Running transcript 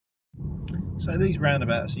So these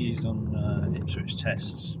roundabouts are used on Ipswich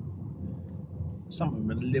tests. Some of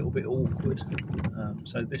them are a little bit awkward.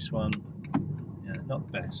 So this one, yeah, not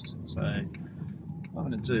the best. So what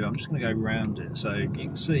I'm going to do, I'm just going to go round it. So you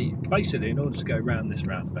can see, basically, in order to go round this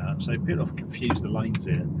roundabout, so people often confuse the lanes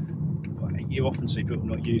here. You often see people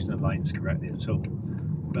not using the lanes correctly at all.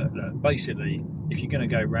 But basically, if you're going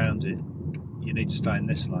to go round it, you need to stay in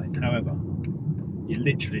this lane. However, you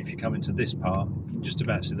literally, if you come into this part, you can just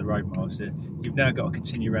about see the road marks here. You've now got to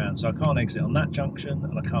continue round. So I can't exit on that junction,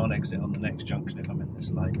 and I can't exit on the next junction if I'm in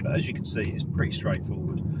this lane. But as you can see, it's pretty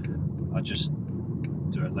straightforward. I just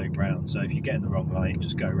do a loop round. So if you get in the wrong lane,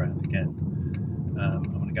 just go round again. I'm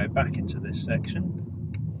going to go back into this section,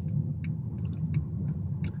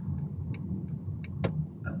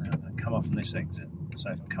 and then I'm going to come off on this exit.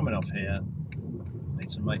 So if I'm coming off here, I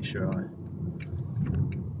need to make sure I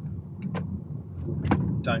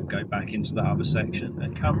don't go back into that other section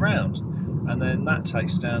and come round, and then that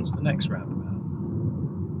takes us down to the next roundabout.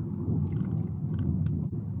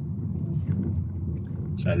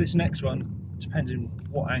 So this next one, depending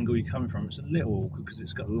what angle you're coming from, it's a little awkward because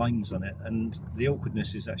it's got lanes on it, and the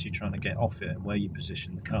awkwardness is actually trying to get off it and where you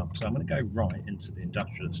position the car. So I'm going to go right into the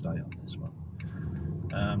industrial estate on this one.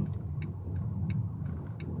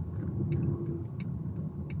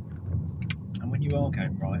 And when you are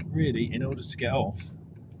going right, really, in order to get off,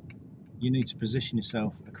 you need to position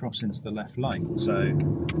yourself across into the left lane. So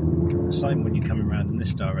the same when you're coming around in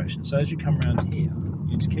this direction. So as you come around here, you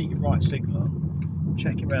need to keep your right signal on,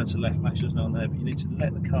 check it round to the left, make sure there's no one there, but you need to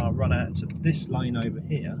let the car run out into this lane over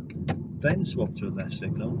here, then swap to a left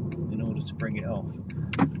signal in order to bring it off.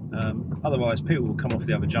 Otherwise, people will come off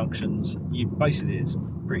the other junctions. Basically, it's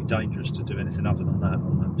pretty dangerous to do anything other than that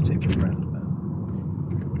on that particular roundabout.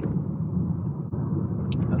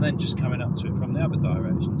 And then just coming up to it from the other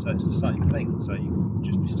direction, so it's the same thing. So you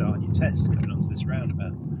just be starting your test coming onto this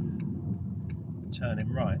roundabout,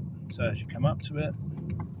 turning right. So as you come up to it,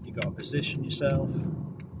 you've got to position yourself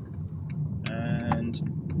and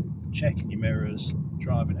checking your mirrors,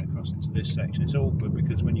 driving it across into this section. It's awkward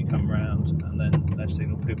because when you come round and then left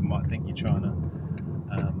signal, people might think you're trying to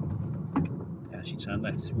actually turn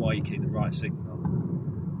left. Is why you keep the right signal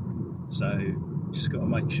on. So you just got to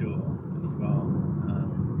make sure that you are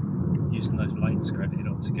using those lanes correctly in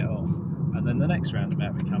order to get off. And then the next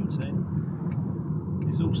roundabout we come to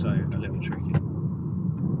is also a little tricky.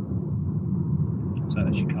 So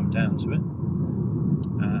as you come down to it,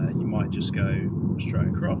 you might just go straight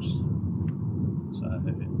across. So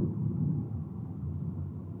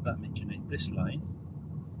that means you need this lane.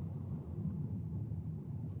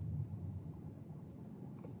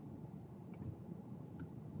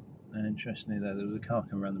 And interestingly there was a car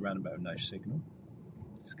coming around the roundabout with no signal.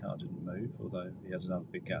 This car didn't move, although he has another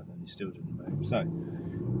big gap, then he still didn't move. So,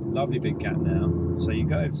 lovely big gap now. So you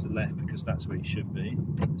go over to the left because that's where you should be,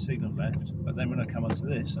 signal left. But then when I come onto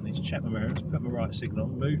this, I need to check my mirrors, put my right signal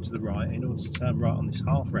on, move to the right in order to turn right on this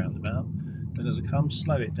half roundabout. Then as I come,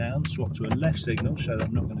 slow it down, swap to a left signal, show that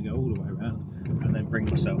I'm not going to go all the way around, and then bring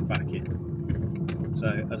myself back in. So,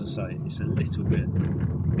 as I say, it's a little bit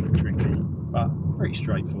tricky, but pretty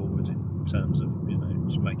straightforward in terms of,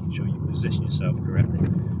 just making sure you position yourself correctly.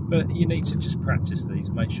 But you need to just practice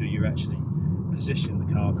these, make sure you're actually positioning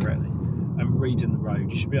the car correctly and reading the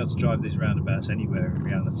road. You should be able to drive these roundabouts anywhere in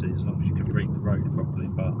reality as long as you can read the road properly,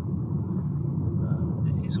 but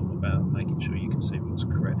it is all about making sure you can see what's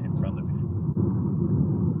correct in front of you.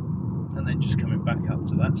 And then just coming back up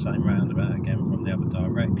to that same roundabout again from the other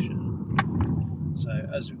direction. So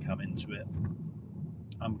as we come into it,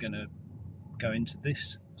 I'm going to go into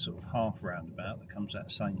this sort of half roundabout that comes out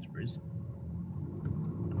of Sainsbury's.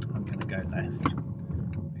 I'm going to go left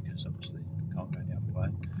because obviously can't go the other way.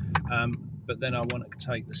 But then I want to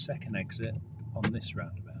take the second exit on this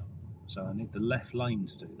roundabout. So I need the left lane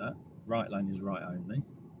to do that. Right lane is right only.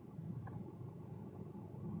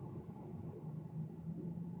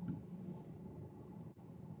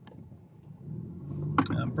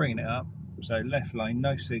 And I'm bringing it up. So left lane,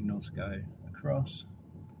 no signal to go across.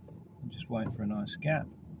 And just wait for a nice gap.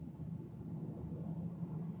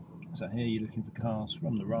 So here you're looking for cars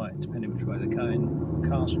from the right, depending which way they're going,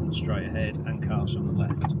 cars from the straight ahead and cars from the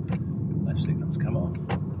left. Left signals come off.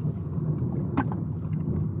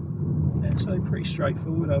 Yeah, so pretty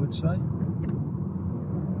straightforward, I would say.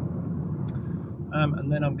 And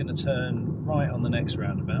then I'm going to turn right on the next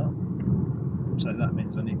roundabout. So that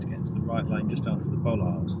means I need to get into the right lane just after the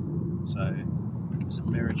bollards. So there's a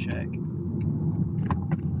mirror check,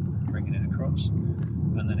 bringing it across,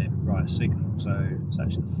 and then it right signal. So it's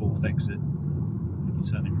actually the fourth exit when you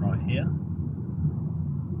turn it right here.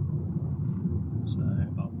 So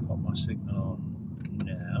I'll pop my signal on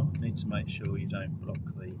now. Need to make sure you don't block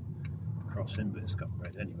the crossing, but it's got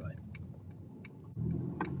red anyway.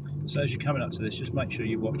 So as you're coming up to this, just make sure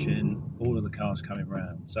you're watching all of the cars coming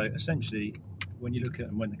round. So essentially, when you look at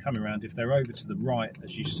them when they're coming around, if they're over to the right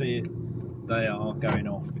as you see it, they are going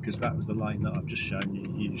off, because that was the lane that I've just shown you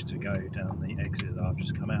used to go down the exit that I've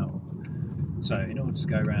just come out of. So in order to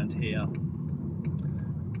go around here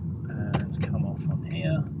and come off on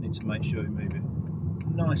here, need to make sure we move it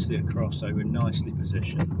nicely across so we're nicely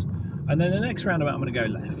positioned. And then the next roundabout I'm going to go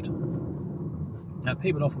left. Now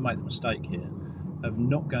people often make the mistake here of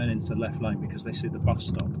not going into the left lane because they see the bus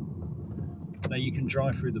stop. Now you can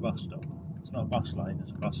drive through the bus stop. It's not a bus lane,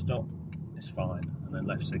 it's a bus stop. It's fine. And then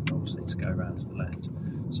left signal obviously to go around to the left.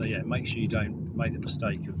 So yeah, make sure you don't make the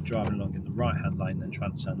mistake of driving along in the right hand lane then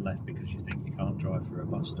trying to turn left because you think you can't drive through a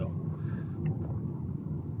bus stop.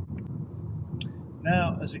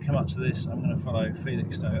 Now as we come up to this, I'm going to follow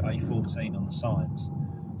Felixstowe A14 on the signs.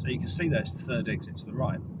 So you can see there's the third exit to the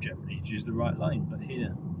right. Generally you'd use the right lane, but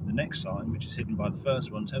here the next sign, which is hidden by the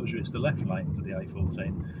first one, tells you it's the left lane for the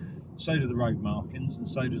A14. So do the road markings, and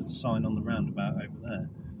so does the sign on the roundabout over there.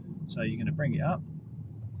 So you're going to bring it up.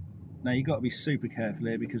 Now you've got to be super careful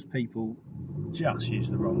here because people just use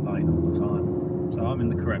the wrong lane all the time. So I'm in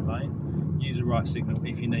the correct lane. Use the right signal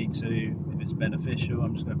if you need to, if it's beneficial.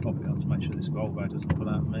 I'm just going to pop it up to make sure this Volvo doesn't pull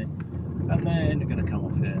out of me. And then we're going to come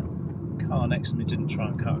off here. The car next to me didn't try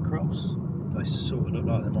and cut across. They sort of look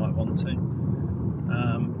like they might want to.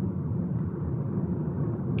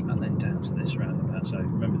 And then down to this roundabout. So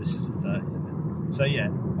remember, this is the 30 limit. So yeah,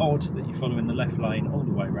 odd that you're following the left lane all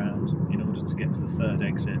the way round in order to get to the third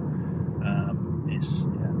exit. It's a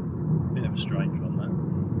bit of a strange one though.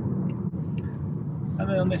 And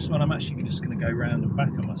then on this one, I'm actually just going to go round and back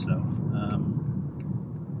on myself.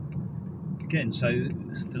 Again, so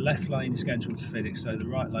the left lane is going towards Felixstowe, the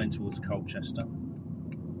right lane towards Colchester.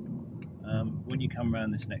 When you come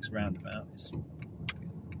around this next roundabout, it's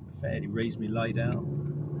fairly reasonably laid out.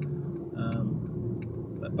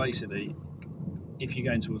 But basically, if you're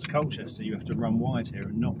going towards Colchester, you have to run wide here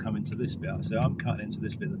and not come into this bit. So I'm cutting into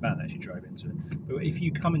this bit, the van actually drove into it. But if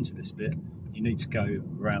you come into this bit, you need to go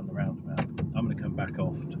around the roundabout. I'm going to come back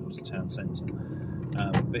off towards the town centre.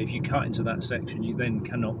 But if you cut into that section, you then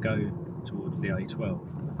cannot go towards the A12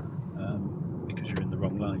 because you're in the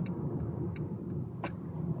wrong lane.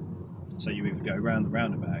 So you either go around the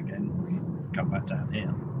roundabout again or you come back down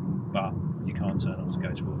here. But you can't turn off to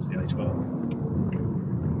go towards the A12.